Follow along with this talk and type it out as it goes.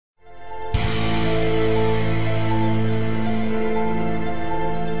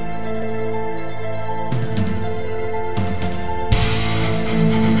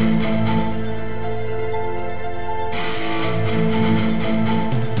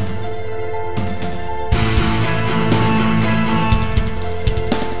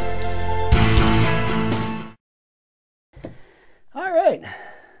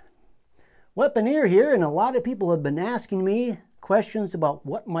Weaponeer here, and a lot of people have been asking me questions about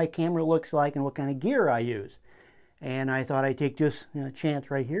what my camera looks like and what kind of gear I use. And I thought I'd take this chance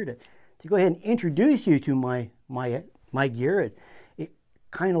right here to go ahead and introduce you to my gear. It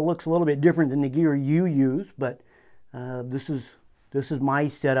kind of looks a little bit different than the gear you use, but this is my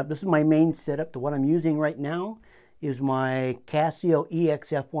setup. This is my main setup. The what I'm using right now is my Casio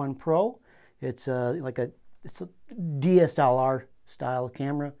EXF1 Pro. It's it's a DSLR style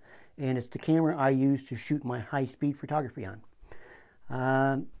camera, and it's the camera I use to shoot my high-speed photography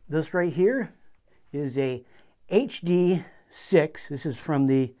on. This right here is a HD6. This is from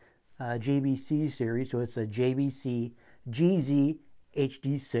the JVC series, so it's a JVC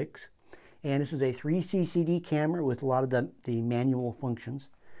GZ-HD6, and this is a 3CCD camera with a lot of the manual functions.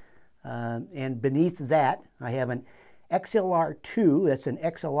 And beneath that, I have an XLR2. That's an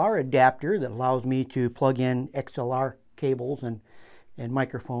XLR adapter that allows me to plug in XLR cables and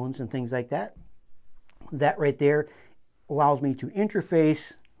microphones and things like that. That right there allows me to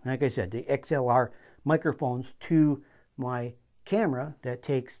interface, like I said, the XLR microphones to my camera that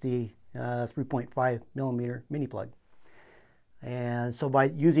takes the 3.5 millimeter mini plug. And so by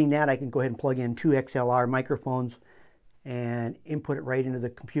using that, I can go ahead and plug in two XLR microphones and input it right into the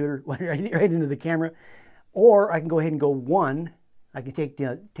computer, right into the camera. Or I can go ahead and go one. I can take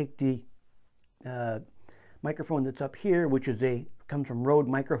the microphone that's up here, which is comes from Rode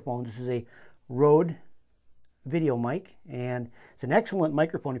microphones. This is a Rode VideoMic, and it's an excellent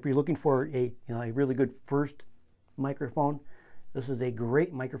microphone if you're looking for a really good first microphone. This is a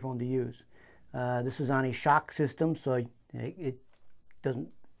great microphone to use. This is on a shock system, so it doesn't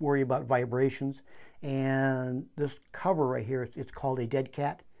worry about vibrations. And this cover right here, it's called a dead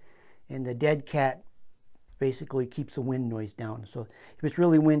cat, and the dead cat basically keeps the wind noise down. So if it's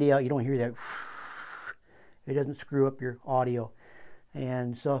really windy out, you don't hear that. It doesn't screw up your audio.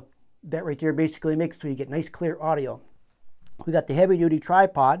 And so that right there basically makes so you get nice clear audio. We got the heavy duty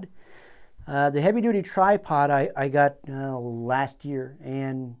tripod. The heavy duty tripod I got last year,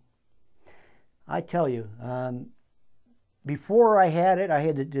 and I tell you, before I had it, I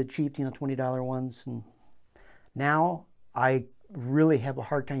had the cheap $20 ones, and now I really have a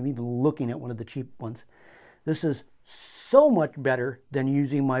hard time even looking at one of the cheap ones. This is so much better than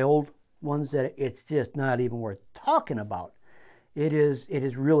using my old ones that it's just not even worth talking about. It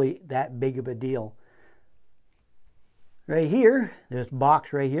is really that big of a deal. Right here, this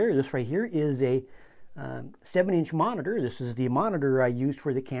box right here, this right here is a 7-inch monitor. This is the monitor I use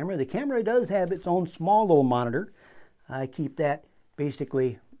for the camera. The camera does have its own small little monitor. I keep that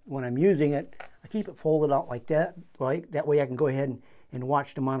basically when I'm using it. I keep it folded out like that, right? That way I can go ahead and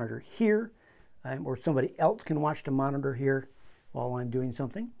watch the monitor here, or somebody else can watch the monitor here while I'm doing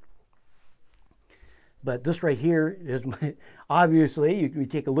something. But this right here is my, obviously, you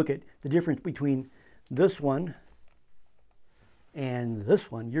take a look at the difference between this one and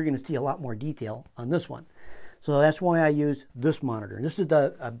this one. You're going to see a lot more detail on this one. So that's why I use this monitor. And this is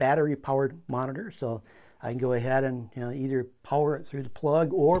a battery-powered monitor, so I can go ahead and either power it through the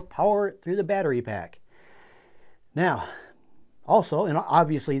plug or power it through the battery pack. Now, also, and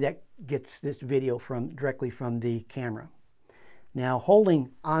obviously that gets this video directly from the camera. Now,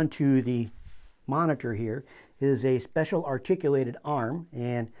 holding onto the monitor here is a special articulated arm,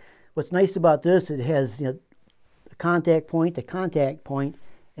 and what's nice about this, it has the contact point,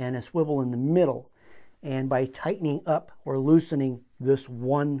 and a swivel in the middle. And by tightening up or loosening this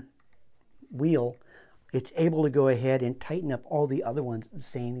one wheel, it's able to go ahead and tighten up all the other ones at the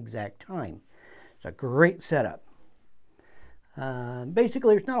same exact time. It's a great setup.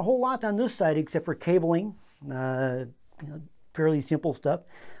 Basically, there's not a whole lot on this side except for cabling. Fairly simple stuff.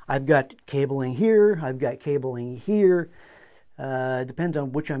 I've got cabling here. I've got cabling here. Depends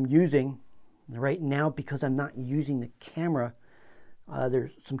on which I'm using. Right now, because I'm not using the camera,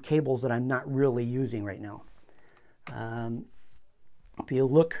 there's some cables that I'm not really using right now. If you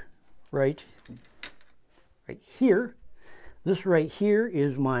look right here, this right here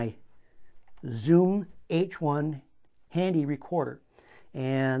is my Zoom H1 handy recorder.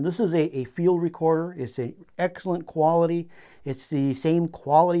 And this is a field recorder. It's an excellent quality. It's the same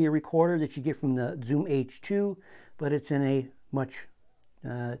quality of recorder that you get from the Zoom H2, but it's in a much,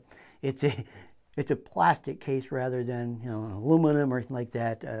 it's a plastic case rather than aluminum or anything like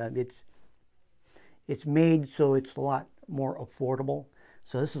that. It's made so it's a lot more affordable.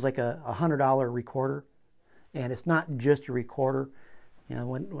 So this is like a $100 recorder, and it's not just a recorder.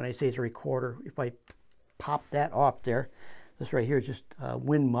 When I say it's a recorder, if I pop that off there, this right here is just a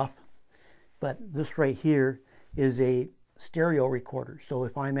wind muff, but this right here is a stereo recorder. So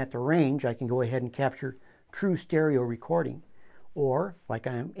if I'm at the range, I can go ahead and capture true stereo recording. or like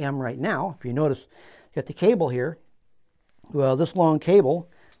I am right now. If you notice, got the cable here. Well, this long cable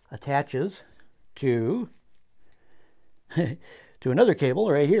attaches to to another cable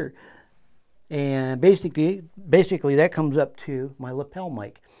right here, and basically that comes up to my lapel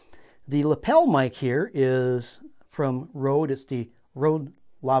mic. The lapel mic here is from Rode. It's the Rode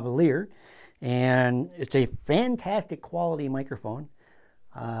lavalier, and it's a fantastic quality microphone,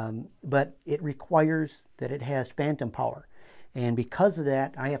 but it requires that it has phantom power, and because of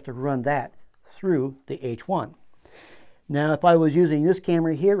that I have to run that through the H1. Now if I was using this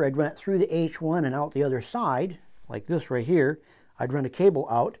camera here, I'd run it through the H1 and out the other side like this right here. I'd run a cable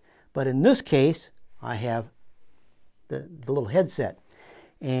out, but in this case I have the little headset,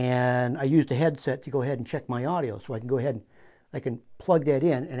 and I use the headset to go ahead and check my audio, so I can go ahead and I can plug that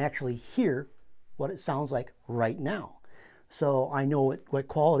in and actually hear what it sounds like right now. So I know what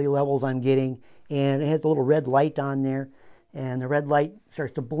quality levels I'm getting, and it has a little red light on there, and the red light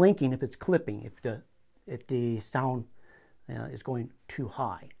starts to blinking if it's clipping, if the sound is going too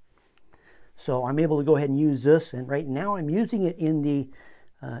high. So I'm able to go ahead and use this, and right now I'm using it in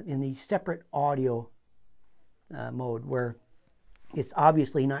the separate audio mode, where it's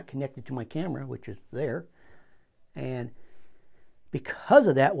obviously not connected to my camera, which is there. And because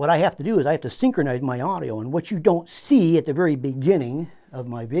of that, what I have to do is I have to synchronize my audio. And what you don't see at the very beginning of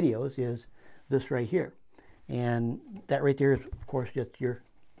my videos is this right here. And that right there is, of course, just your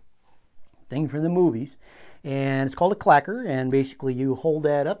thing from the movies. And it's called a clacker. And basically you hold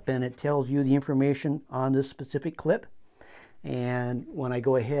that up and it tells you the information on this specific clip. And when I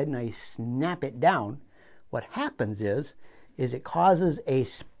go ahead and I snap it down, what happens is it causes a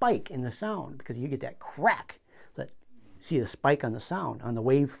spike in the sound, because you get that crack. See the spike on the sound, on the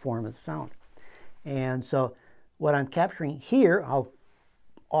waveform of the sound. And so what I'm capturing here, I'll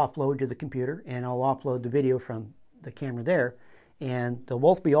offload to the computer, and I'll upload the video from the camera there, and they'll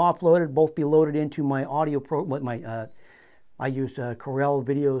both be offloaded, both be loaded into my audio I use Corel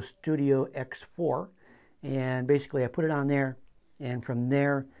Video Studio X4, and basically I put it on there, and from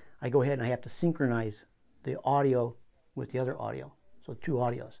there I go ahead and I have to synchronize the audio with the other audio, so two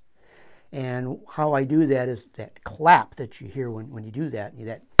audios. And how I do that is that clap that you hear when you do that.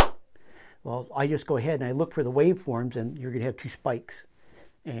 Well, I just go ahead and I look for the waveforms, and you're going to have two spikes.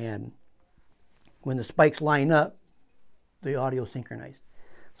 And when the spikes line up, the audio is synchronized.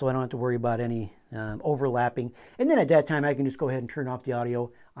 So I don't have to worry about any overlapping. And then at that time, I can just go ahead and turn off the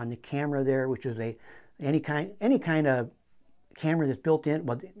audio on the camera there, which is any kind of camera that's built in.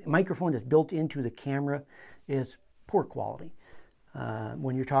 Well, the microphone that's built into the camera is poor quality.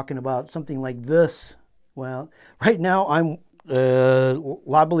 When you're talking about something like this, well, right now I'm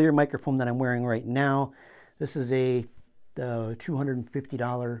lavalier microphone that I'm wearing right now. This is a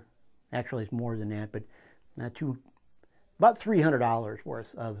 $250, actually it's more than that, but about $300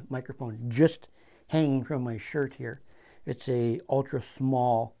 worth of microphone just hanging from my shirt here. It's a ultra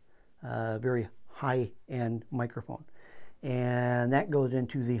small, very high-end microphone, and that goes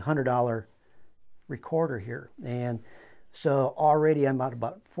into the $100 recorder here. And so already I'm at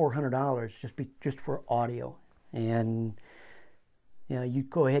about $400 just for audio. And you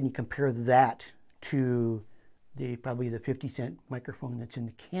go ahead and you compare that to probably the 50-cent microphone that's in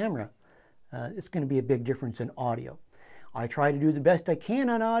the camera. It's going to be a big difference in audio. I try to do the best I can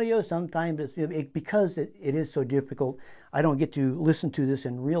on audio. Sometimes because it is so difficult, I don't get to listen to this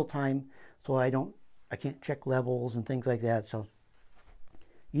in real time, so I can't check levels and things like that. So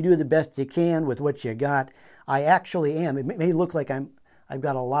you do the best you can with what you got. I actually am. It may look like I've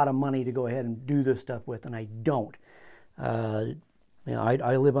got a lot of money to go ahead and do this stuff with, and I don't. I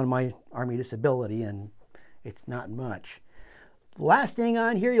live on my Army disability, and it's not much. The last thing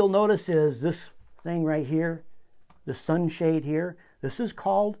on here you'll notice is this thing right here, the sunshade here. This is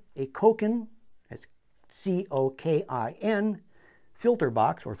called a Cokin. It's C-O-K-I-N filter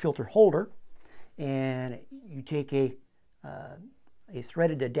box or filter holder, and you take a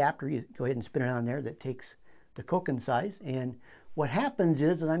threaded adapter. You go ahead and spin it on there. That takes the Cokin size, and what happens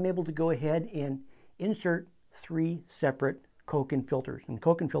is I'm able to go ahead and insert 3 separate Cokin filters. And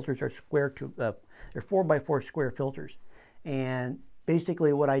Cokin filters are they're 4x4 square filters. And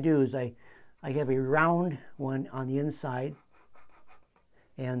basically what I do is I have a round one on the inside,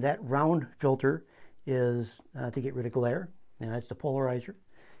 and that round filter is to get rid of glare, and that's the polarizer.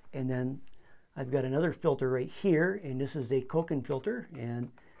 And then I've got another filter right here, and this is a Cokin filter, and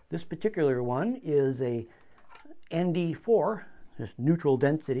this particular one is a ND4, just neutral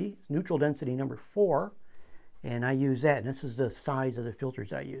density number 4, and I use that, and this is the size of the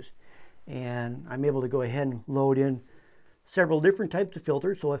filters I use. And I'm able to go ahead and load in several different types of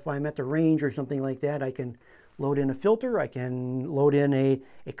filters, so if I'm at the range or something like that, I can load in a filter. I can load in a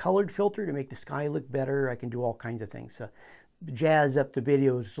colored filter to make the sky look better. I can do all kinds of things. So jazz up the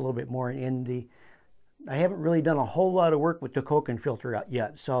videos a little bit more. I haven't really done a whole lot of work with the Cokin filter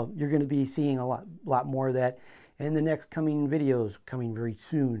yet, so you're going to be seeing a lot more of that in the next coming videos coming very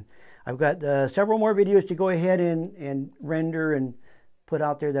soon. I've got several more videos to go ahead and render and put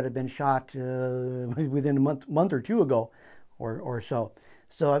out there that have been shot within a month or two ago or so.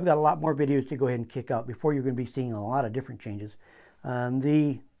 So I've got a lot more videos to go ahead and kick out before you're going to be seeing a lot of different changes.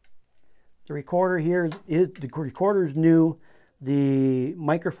 The recorder here the recorder's new. The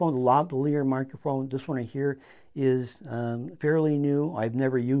microphone, the lavalier microphone, this one right here is fairly new. I've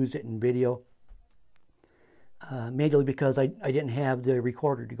never used it in video, mainly because I didn't have the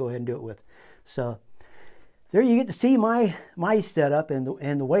recorder to go ahead and do it with. So there you get to see my setup and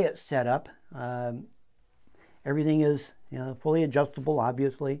the way it's set up. Everything is fully adjustable,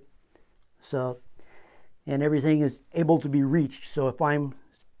 obviously. So, and everything is able to be reached. So if I'm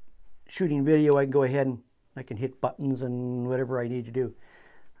shooting video, I can go ahead and I can hit buttons and whatever I need to do.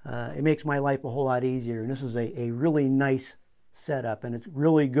 It makes my life a whole lot easier. And this is a really nice setup, and it's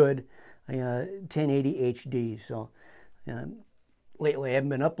really good 1080 HD. So lately I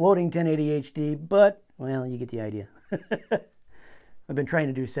haven't been uploading 1080 HD, but well, you get the idea. I've been trying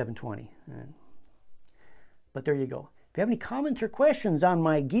to do 720. But there you go. If you have any comments or questions on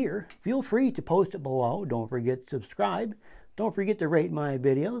my gear, feel free to post it below. Don't forget to subscribe. Don't forget to rate my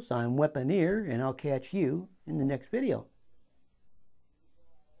videos. I'm Weaponeer, and I'll catch you in the next video.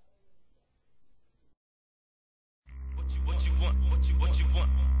 What you want? What you want? Come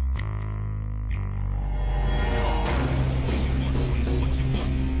on. What you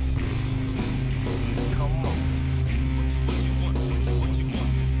want? Come on.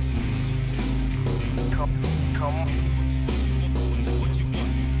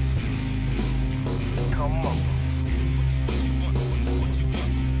 Come on.